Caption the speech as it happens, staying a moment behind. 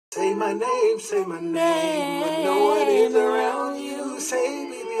say my name, say my name. When no one is around you, say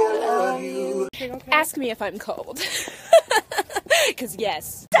baby I love you. Ask me if I'm cold. Cause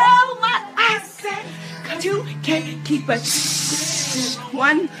yes. So what I said, you can't keep a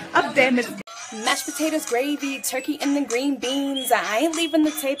one of them is Mashed potatoes, gravy, turkey, and the green beans. I ain't leaving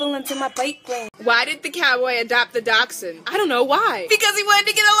the table until my plate clean. Why did the cowboy adopt the dachshund? I don't know why. Because he wanted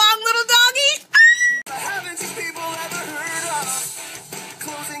to get along, little doggy. Haven't you people ever heard of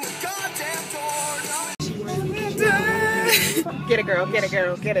closing a goddamn door? Get it, girl, get it,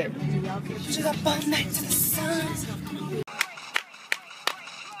 girl, get it. She's up all night to the sun.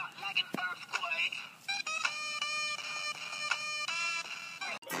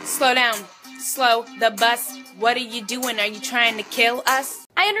 Slow down. Slow the bus. What are you doing? Are you trying to kill us?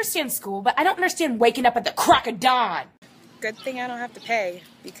 I understand school, but I don't understand waking up at the crack of dawn. Good thing I don't have to pay,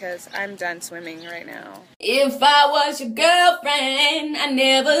 because I'm done swimming right now. If I was your girlfriend, I'd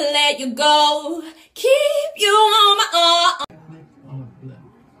never let you go. Keep you on my arm.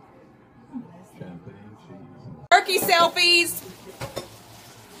 Turkey selfies.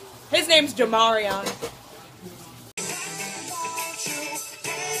 His name's Jamarion.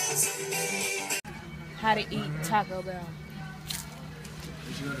 How to eat Taco Bell. You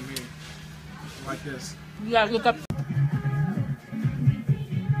know what I mean? Like this. You gotta look up.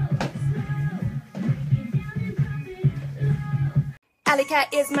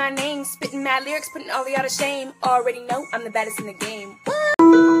 AlliCattt is my name. Spitting mad lyrics, putting all the out of shame. Already know I'm the baddest in the game.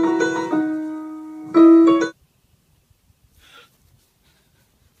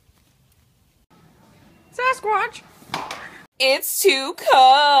 Sasquatch. It's too cold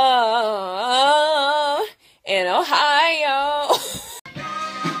in Ohio.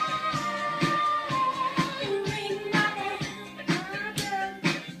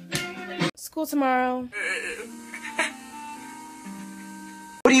 School tomorrow.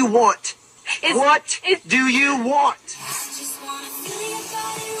 What do you want? What do you want?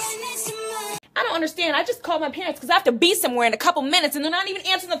 I don't understand. I just called my parents because I have to be somewhere in a couple minutes and they're not even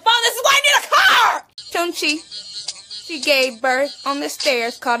answering the phone. This is why I need a car! Don't she? She gave birth on the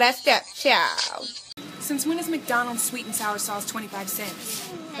stairs, called that stepchild. Since when is McDonald's sweet and sour sauce 25 cents?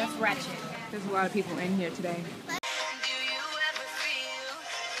 That's ratchet. There's a lot of people in here today.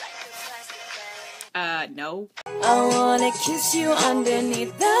 No. I wanna kiss you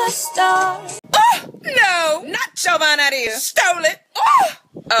underneath the stars. Oh, no! Not Chauvin idea. Stole it.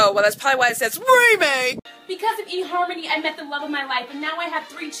 Oh, well, that's probably why it says remake. Because of eHarmony, I met the love of my life, and now I have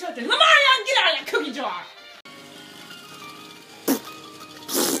 3 children. Lamarion, get out of that cookie jar!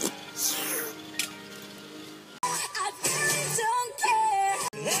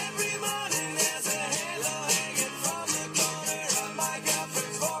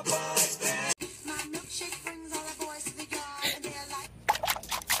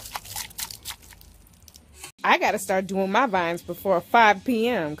 I gotta start doing my vines before 5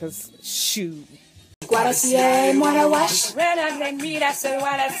 p.m. cause shoot. These guys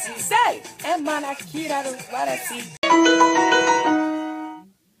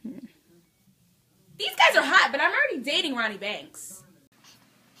are hot, but I'm already dating Ronnie Banks.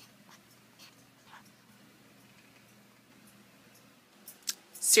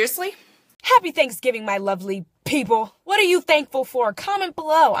 Seriously? Happy Thanksgiving, my lovely people. What are you thankful for? Comment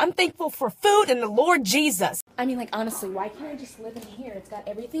below. I'm thankful for food and the Lord Jesus. I mean, like, honestly, why can't I just live in here? It's got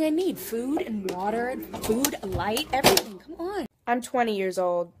everything I need. Food and water and food, light, everything. Come on. I'm 20 years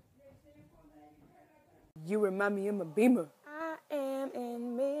old. You remind me of my Beamer. I am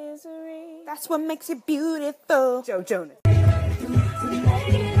in misery. That's what makes it beautiful. Joe Jonas.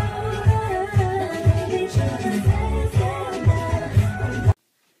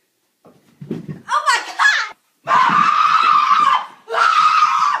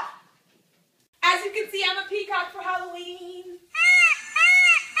 As you can see, I'm a peacock for Halloween.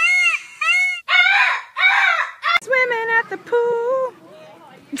 Swimming at the pool.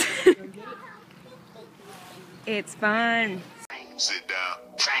 It's fun. Sit down.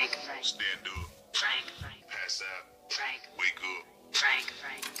 Frank. Stand up. Frank. Pass out. Frank. Wake up. Frank.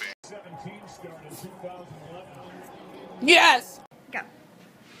 17 started in 2011. Yes. Go.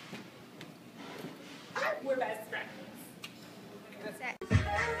 We're best friends.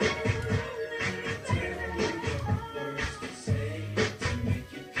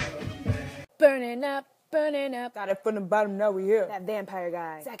 Burning up, burning up. Started from the bottom, now we here. That vampire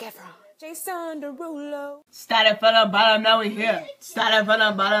guy. Zac Efron. Jason Derulo. Started from the bottom, now we here. Started from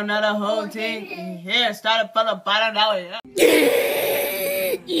the bottom, now the whole team here. Started from the bottom, now we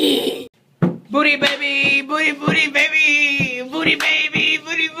here. Booty baby, booty booty baby, booty baby,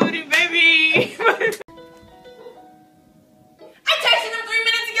 booty booty baby. I texted him 3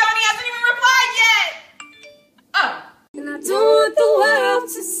 minutes ago and he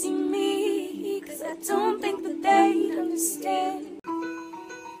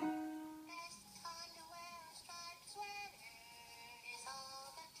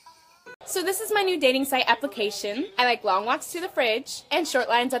So this is my new dating site application. I like long walks to the fridge and short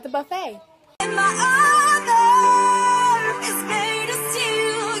lines at the buffet. And my honor is made of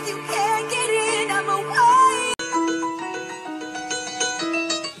steel. You can't get in, I'm a white.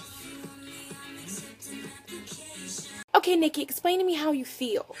 Okay, Nikki, explain to me how you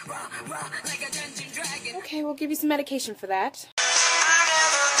feel. Okay, we'll give you some medication for that.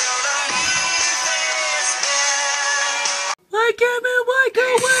 I came in like a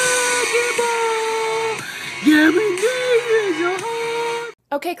wrecking ball. Give me your heart.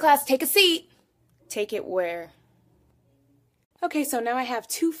 Okay, class, take a seat. Take it where? Okay, so now I have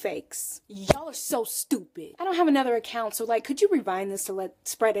 2 fakes. Y'all are so stupid. I don't have another account, so like, could you rewind this to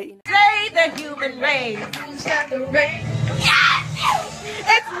spread it? Say the human race. It's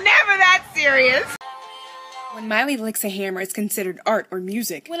never that serious. When Miley licks a hammer, it's considered art or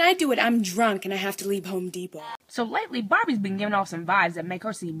music. When I do it, I'm drunk and I have to leave Home Depot. So lately, Barbie's been giving off some vibes that make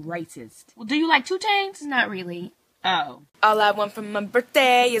her seem racist. Well, do you like 2 Chainz? Not really. Oh. All I want for my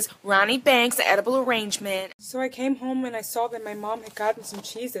birthday is Ronnie Banks' edible arrangement. So I came home and I saw that my mom had gotten some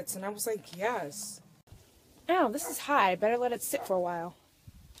Cheez-Its and I was like, yes. Ow, this is hot. I better let it sit for a while.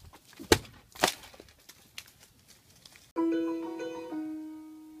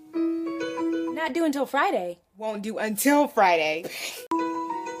 Not due until Friday. Won't do until Friday.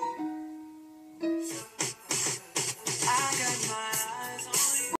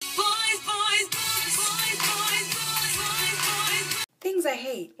 Things I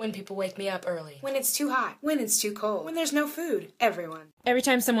hate. When people wake me up early. When it's too hot. When it's too cold. When there's no food. Everyone. Every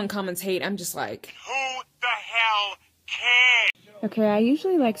time someone comments hate, I'm just like, Who the hell cares? Okay, I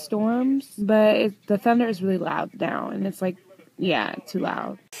usually like storms, but the thunder is really loud now, and it's like, yeah, too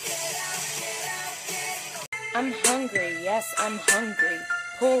loud. I'm hungry. Yes, I'm hungry.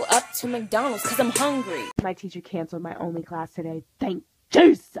 Pull up to McDonald's because I'm hungry. My teacher canceled my only class today. Thank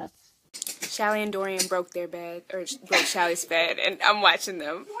Jesus. Shallie and Dorian broke their bed, or broke Shallie's bed, and I'm watching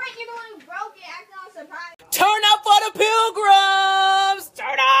them. Turn up for the pilgrims!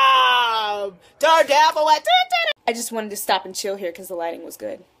 Turn up! Turn down for what? I just wanted to stop and chill here because the lighting was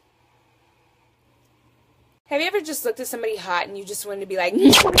good. Have you ever just looked at somebody hot and you just wanted to be like,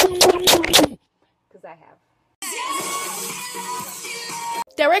 because I have.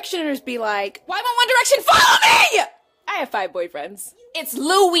 Directioners be like, why won't One Direction follow me? I have 5 boyfriends. It's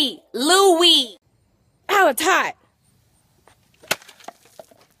Louis. Louis. AlliCattt.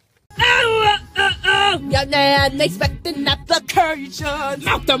 Your man expecting application.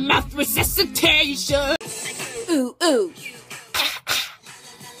 Mouth-to-mouth resuscitation. Ooh, ooh.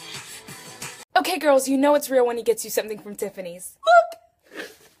 Okay, girls, you know it's real when he gets you something from Tiffany's. Look!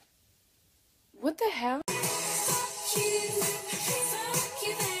 What the hell?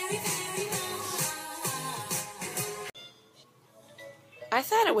 I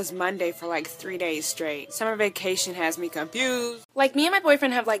thought it was Monday for like 3 days straight. Summer vacation has me confused. Like, me and my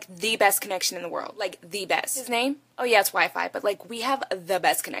boyfriend have like the best connection in the world. Like, the best. His name? Oh yeah, it's Wi-Fi, but like, we have the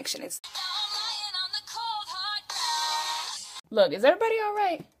best connection. It's... Look, is everybody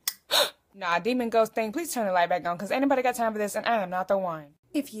alright? Nah, demon ghost thing, please turn the light back on, because ain't nobody got time for this, and I am not the one.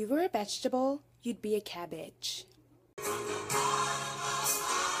 If you were a vegetable, you'd be a cabbage.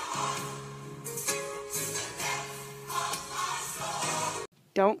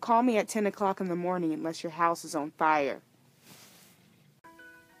 Don't call me at 10 o'clock in the morning unless your house is on fire.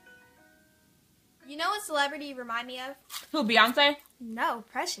 You know what celebrity you remind me of? Who, Beyonce? No,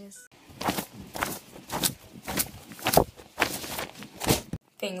 Precious.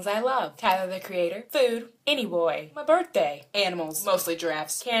 Things I love. Tyler the Creator. Food. Any boy. My birthday. Animals. Mostly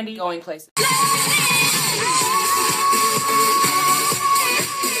giraffes. Candy. Going places.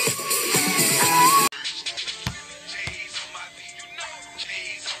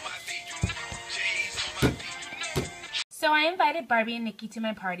 So I invited Barbie and Nikki to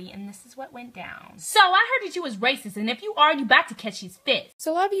my party, and this is what went down. So I heard that you was racist, and if you are, you about to catch his fist.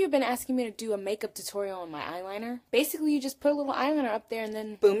 So a lot of you have been asking me to do a makeup tutorial on my eyeliner. Basically, you just put a little eyeliner up there, and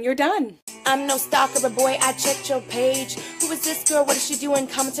then boom, you're done. I'm no stalker, but boy, I checked your page. Who is this girl? What is she doing?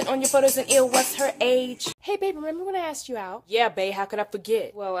 Commenting on your photos and ill. What's her age? Hey, babe, remember when I asked you out? Yeah, babe, how could I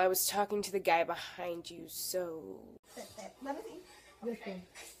forget? Well, I was talking to the guy behind you, so...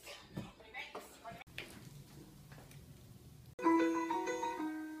 Tired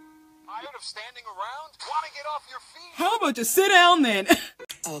of standing around? Want to get off your feet? How about you sit down then?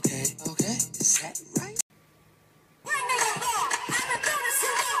 Okay, is that right?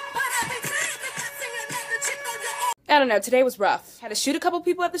 I don't know, today was rough. Had to shoot a couple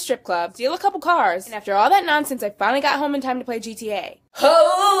people at the strip club, steal a couple cars, and after all that nonsense, I finally got home in time to play GTA.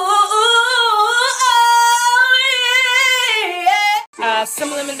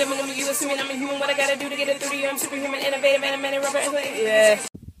 Similar, you assuming I'm a human. What I gotta do to get it through to you? I'm superhuman, innovative, animated, rubber. Yeah.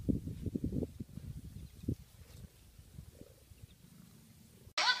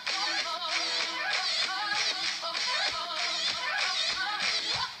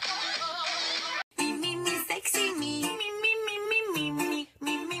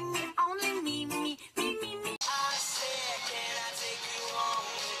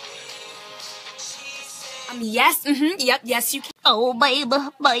 Yes, yep, yes you can. Oh, baby,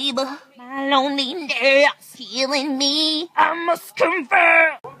 baby, my loneliness healing me. I must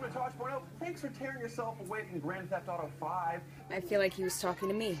confess. Welcome to Tosh Point. Thanks for tearing yourself away from Grand Theft Auto 5. I feel like he was talking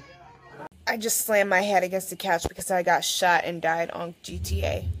to me. I just slammed my head against the couch because I got shot and died on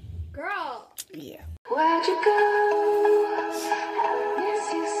GTA. Girl. Yeah. Where'd you go? I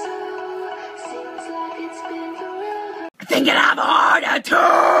miss you so. Seems like it's been forever. I think I have a heart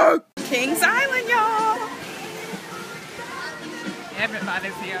attack! Kings Island, y'all!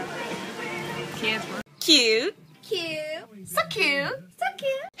 Everybody's here. Kids were Cute. Cute. So cute. So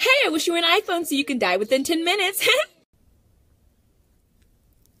cute. Hey, I wish you were an iPhone so you can die within 10 minutes. Who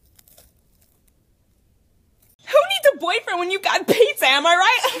needs a boyfriend when you got pizza? Am I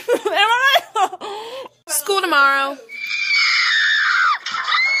right? Am I right? School tomorrow.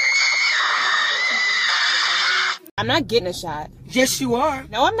 I'm not getting a shot. Yes, you are.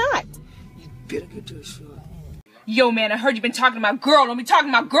 No, I'm not. You better get to a shot. Yo, man, I heard you been talking about girl. Don't be talking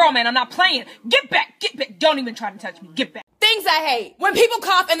about girl, man. I'm not playing. Get back. Get back. Don't even try to touch me. Get back. Things I hate. When people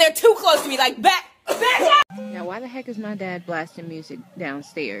cough and they're too close to me, like back. Back. Now, why the heck is my dad blasting music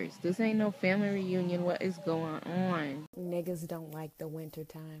downstairs? This ain't no family reunion. What is going on? Niggas don't like the winter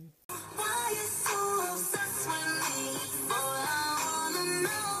time.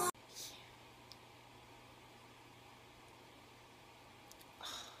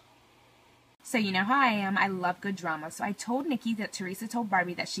 So you know how I am. I love good drama. So I told Nikki that Teresa told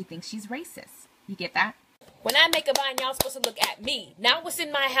Barbie that she thinks she's racist. You get that? When I make a vine, y'all supposed to look at me, not what's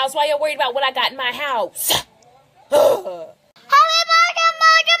in my house. Why y'all worried about what I got in my house?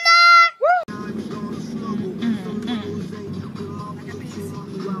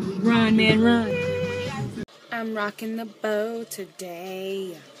 Run, man, run. I'm rocking the bow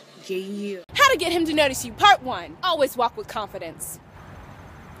today. Yeah. How to get him to notice you. Part 1. Always walk with confidence.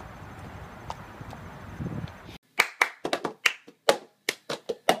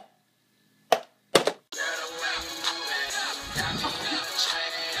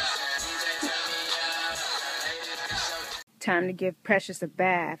 Time to give Precious a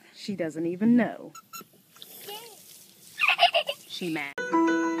bath. She doesn't even know. She mad.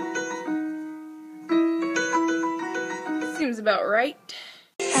 Seems about right.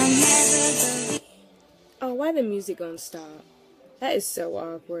 Oh, why the music gonna stop? That is so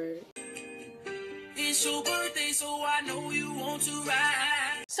awkward. It's your birthday, so I know you want to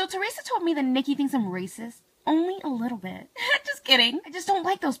ride. So Teresa told me that Nikki thinks I'm racist. Only a little bit. Just kidding. I just don't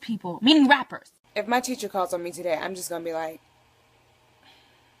like those people. Meaning rappers. If my teacher calls on me today, I'm just gonna be like...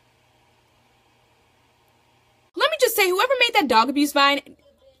 Let me just say, whoever made that dog abuse vine...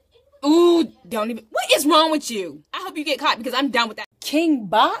 Ooh, don't even... What is wrong with you? I hope you get caught because I'm done with that. King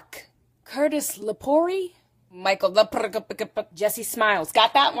Bach? Curtis Lepori? Michael Jesse Smiles.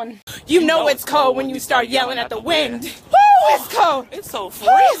 Got that one? You know it's cold when you start yelling at the wind. Woo, it's cold. It's so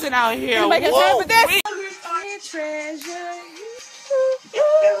freezing out here. Anybody got time for this?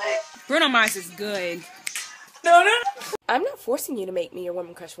 Bruno Mars is good. No. I'm not forcing you to make me your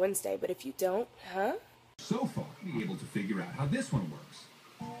Woman Crush Wednesday, but if you don't, huh? So far, be able to figure out how this one works.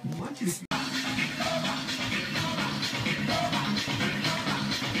 I want you to...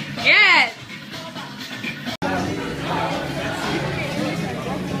 Yes!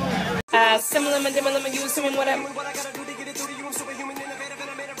 Similar, you assuming whatever.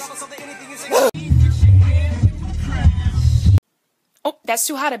 Oh, that's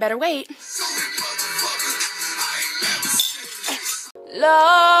too hot. I better wait.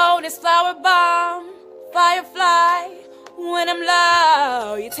 Lotus flower bomb, firefly. When I'm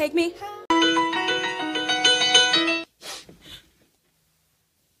low, you take me.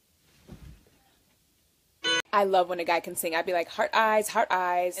 I love when a guy can sing. I'd be like, heart eyes,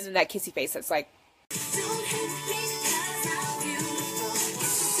 and then that kissy face that's like...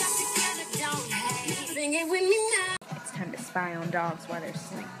 It's time to spy on dogs while they're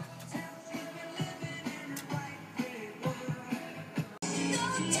asleep.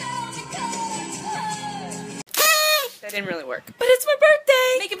 That didn't really work. But it's my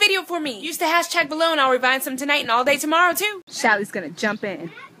birthday! Make a video for me. Use the hashtag below and I'll revine some tonight and all day tomorrow too. Sally's gonna jump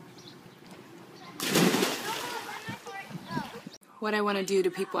in. What I want to do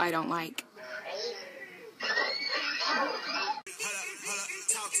to people I don't like.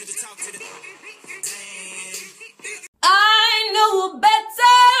 I know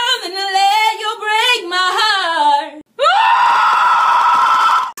better than to let you break my heart.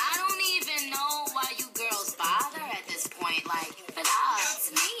 I don't even know why you girls bother at this point. Like,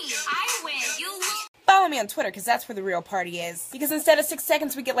 it's me. I win. You lose. Follow me on Twitter, because that's where the real party is. Because instead of 6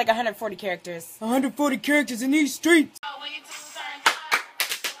 seconds, we get like 140 characters. 140 characters in these streets.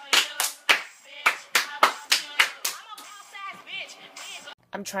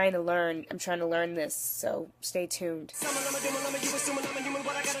 I'm trying to learn this, so stay tuned.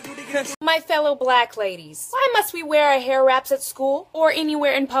 My fellow black ladies, why must we wear our hair wraps at school or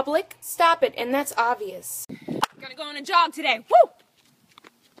anywhere in public? Stop it, and that's obvious. Gonna go on a jog today, woo!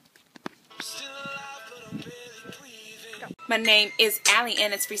 My name is Alli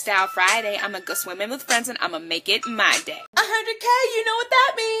and it's Freestyle Friday. I'ma go swimming with friends and I'ma make it my day. 100K, you know what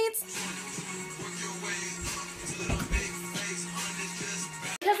that means?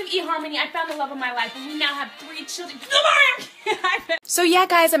 Because of eHarmony, I found the love of my life, and we now have 3 children. So yeah,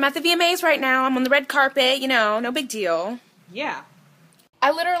 guys, I'm at the VMAs right now. I'm on the red carpet, you know, no big deal. Yeah.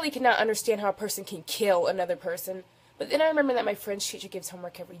 I literally cannot understand how a person can kill another person, but then I remember that my French teacher gives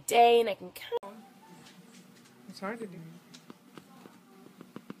homework every day, and I can count. It's hard to do.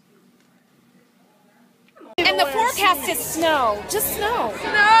 And the forecast is snow. Just snow.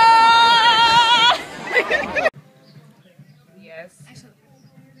 No! Yes.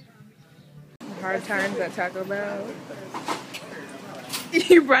 Hard times at Taco Bell.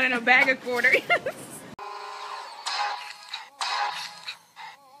 You brought in a bag of quarters.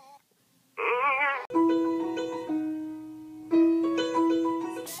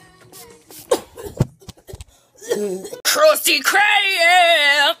 Krusty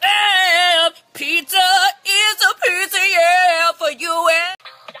Krab, pizza is a pizza, yeah, for you and...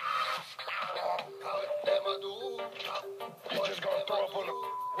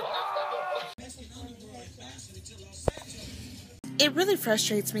 It really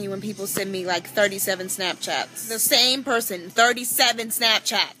frustrates me when people send me like 37 Snapchats. The same person, 37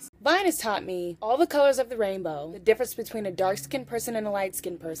 Snapchats. Vine has taught me all the colors of the rainbow, the difference between a dark-skinned person and a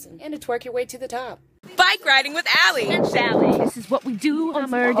light-skinned person, and to twerk your way to the top. Bike riding with Alli. And Sally. This is what we do on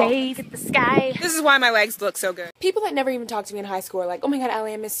summer days at the sky. This is why my legs look so good. People that never even talked to me in high school are like, oh my god,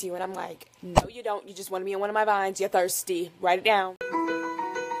 Alli, I miss you. And I'm like, no you don't. You just want to be on one of my vines. You're thirsty. Write it down.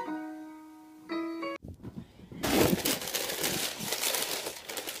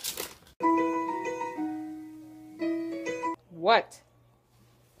 What?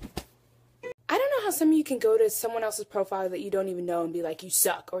 I don't know how some of you can go to someone else's profile that you don't even know and be like, you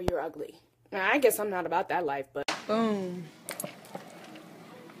suck or you're ugly. Now, I guess I'm not about that life, but... Boom.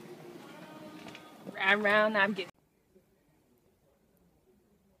 Round, I'm getting...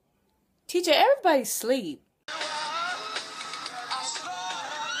 Teacher, everybody sleep.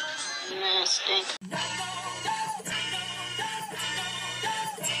 Nasty.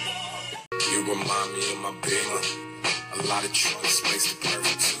 You remind me of my Beamer. A lot of choice makes the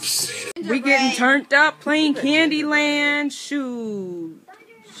perfect two-seater. We getting turned up playing Candyland. Shoot.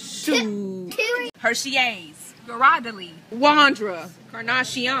 Hershey's. Garadali. Wandra.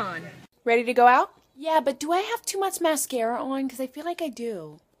 Carnation. Ready to go out? Yeah, but do I have too much mascara on? Because I feel like I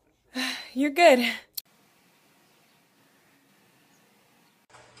do. You're good.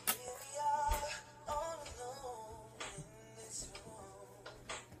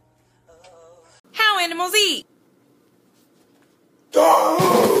 How animals eat?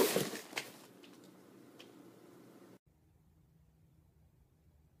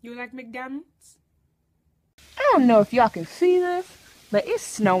 You like McDonald's? I don't know if y'all can see this, but it's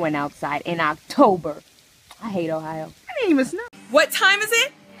snowing outside in October. I hate Ohio. It didn't even snow. What time is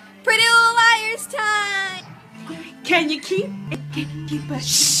it? Pretty Little Liars time! Can you keep it? Keep a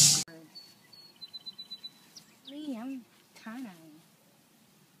shh. Me, I'm tiny.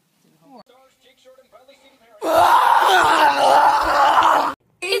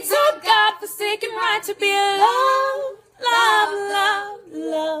 It's a godforsaken right to be loved. Love, love,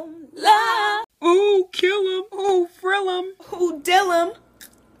 love, love. Ooh, kill him. Ooh, frill him. Ooh, dill him.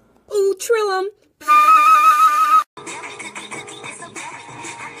 Ooh, trill him.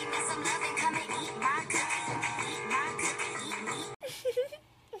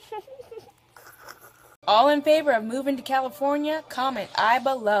 All in favor of moving to California? Comment I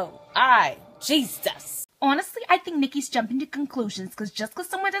below. Jesus. Honestly, I think Nikki's jumping to conclusions because just because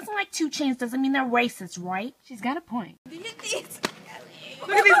someone doesn't like 2 Chainz doesn't mean they're racist, right? She's got a point.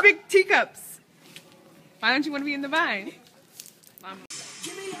 Look at these big teacups. Why don't you want to be in the vine?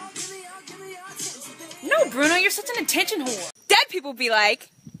 No, Bruno, you're such an attention whore. Dead people be like...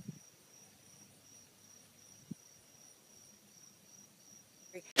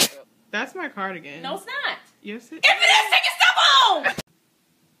 That's my cardigan. No, it's not. Yes, it is. If it is, take your stuff home!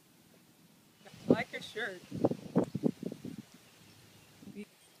 I like your shirt.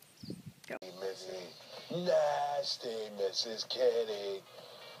 Nasty Mrs. Kitty.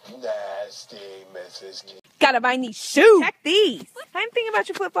 Nasty Mrs. Kitty. Gotta buy these shoes. Check these. I ain't thinking about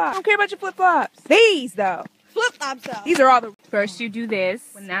your flip-flops. I don't care about your flip-flops. These, though. Flip-flops though. These are all the... First you do this.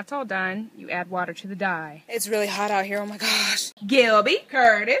 When that's all done, you add water to the dye. It's really hot out here, oh my gosh. Gilby,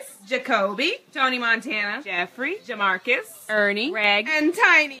 Curtis, Jacoby, Tony Montana, Jeffrey, Jamarcus, Ernie, Reg, and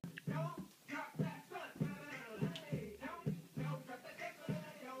Tiny.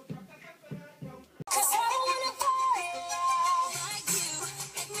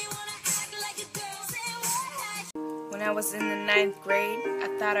 When I was in the 9th grade, I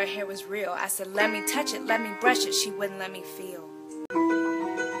thought her hair was real. I said, let me touch it, let me brush it. She wouldn't let me feel.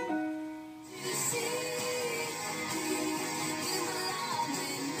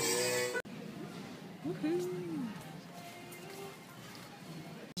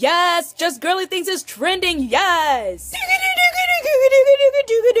 Yes! Just Girly Things is trending, yes!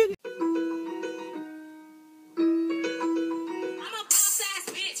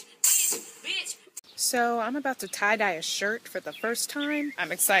 So I'm about to tie-dye a shirt for the first time.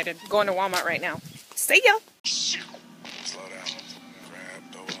 I'm excited. Going to Walmart right now. See ya! Slow down.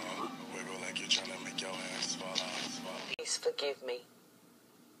 Grab the wall. Wiggle like you're trying to make your ass fall off. Please forgive me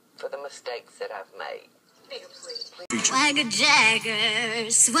for the mistakes that I've made. Swagger Jagger,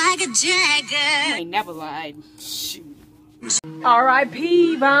 Swagger Jagger. I ain't never lied. Shoot.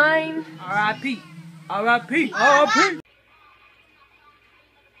 R.I.P. Vine. R.I.P. R.I.P. R.I.P.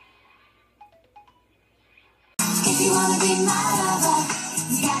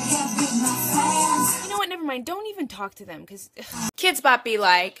 You know what? Never mind. Don't even talk to them, because Kids Bop be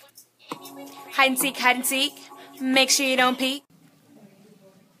like, hide and seek, hide and seek. Make sure you don't peek.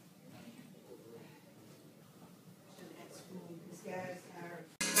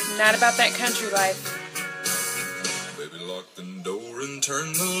 Not about that country life. Baby, lock the door and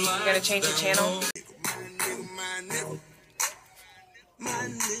turn the light. You gotta change the channel.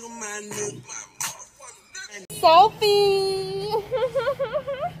 Sophie!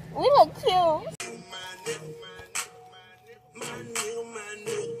 We look cute.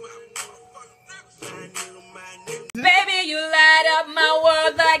 Baby, you light up my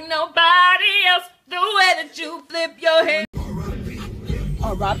world like nobody else. The way that you flip your hair.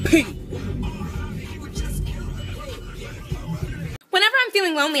 R.I.P. Whenever I'm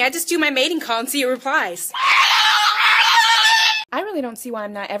feeling lonely, I just do my mating call and see who replies. I really don't see why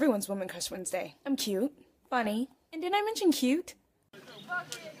I'm not everyone's Woman Crush Wednesday. I'm cute, funny, and did I mention cute?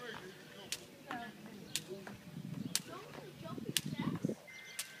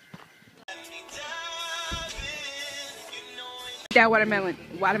 That watermelon.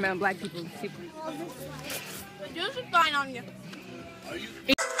 Watermelon black people. The juice is fine on you.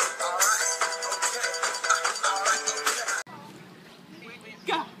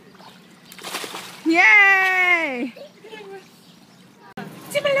 Go. Yay!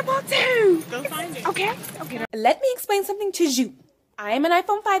 Lele Pons too. Go find it. Okay. Okay. Let me explain something to you. I am an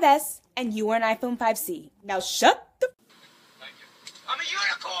iPhone 5S, and you are an iPhone 5C. Now shut the... Thank you. I'm a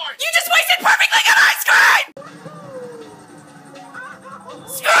unicorn! You just wasted perfectly good ice cream!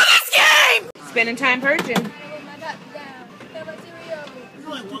 Screw this game! Spending time purging. There's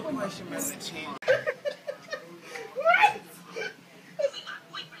only one question by the chance.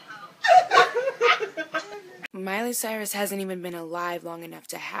 Miley Cyrus hasn't even been alive long enough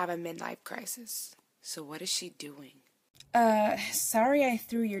to have a midlife crisis. So what is she doing? Sorry I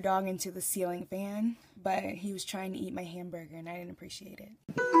threw your dog into the ceiling fan, but he was trying to eat my hamburger and I didn't appreciate it.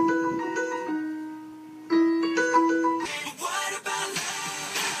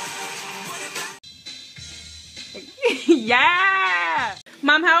 Yeah!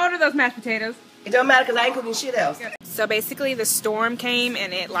 Mom, how old are those mashed potatoes? It don't matter because I ain't cooking shit else. So basically the storm came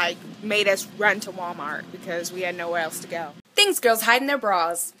and it like made us run to Walmart because we had nowhere else to go. Things girls hide in their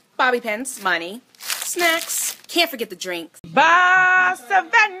bras. Bobby pins, money, snacks, can't forget the drinks.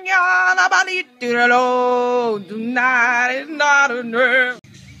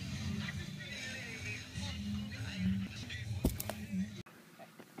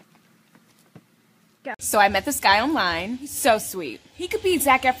 So I met this guy online. He's so sweet. He could be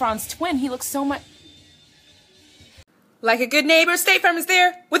Zac Efron's twin. He looks so much like a good neighbor. State Farm is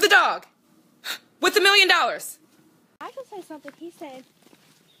there with a dog. With $1 million. I can say something. He said,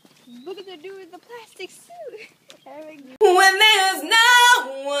 look at the dude with the plastic suit. When there's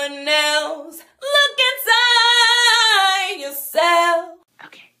no one else, look inside yourself.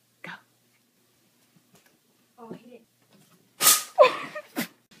 Okay, go. Oh, he did.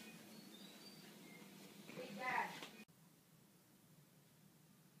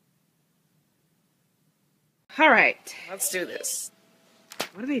 Alright, let's do this.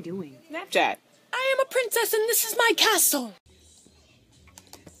 What are they doing? Snapchat. I am a princess and this is my castle.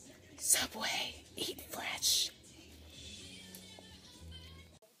 Subway, eat fresh.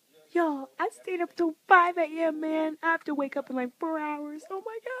 Yo, I stayed up till 5 a.m., man. I have to wake up in like 4 hours. Oh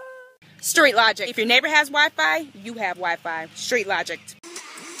my god. Street logic. If your neighbor has Wi-Fi, you have Wi-Fi. Street logic.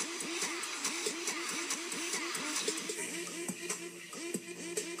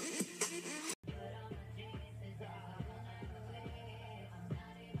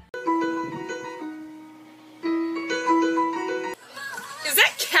 Is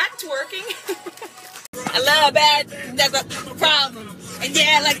that cat twerking? I love bad, that's a problem. And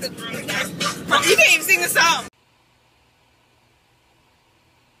yeah, I like the... You can't even sing the song.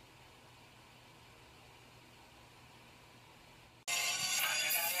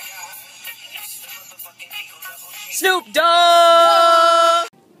 Snoop Dogg!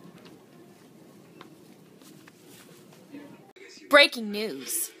 Breaking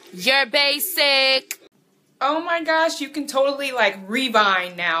news. You're basic. Oh my gosh, you can totally like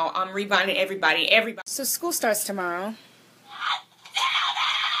rewind now. I'm rewinding everybody. So school starts tomorrow.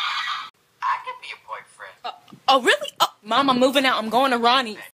 I can be your boyfriend. Oh really? Oh, Mom, I'm moving out. I'm going to Ronnie.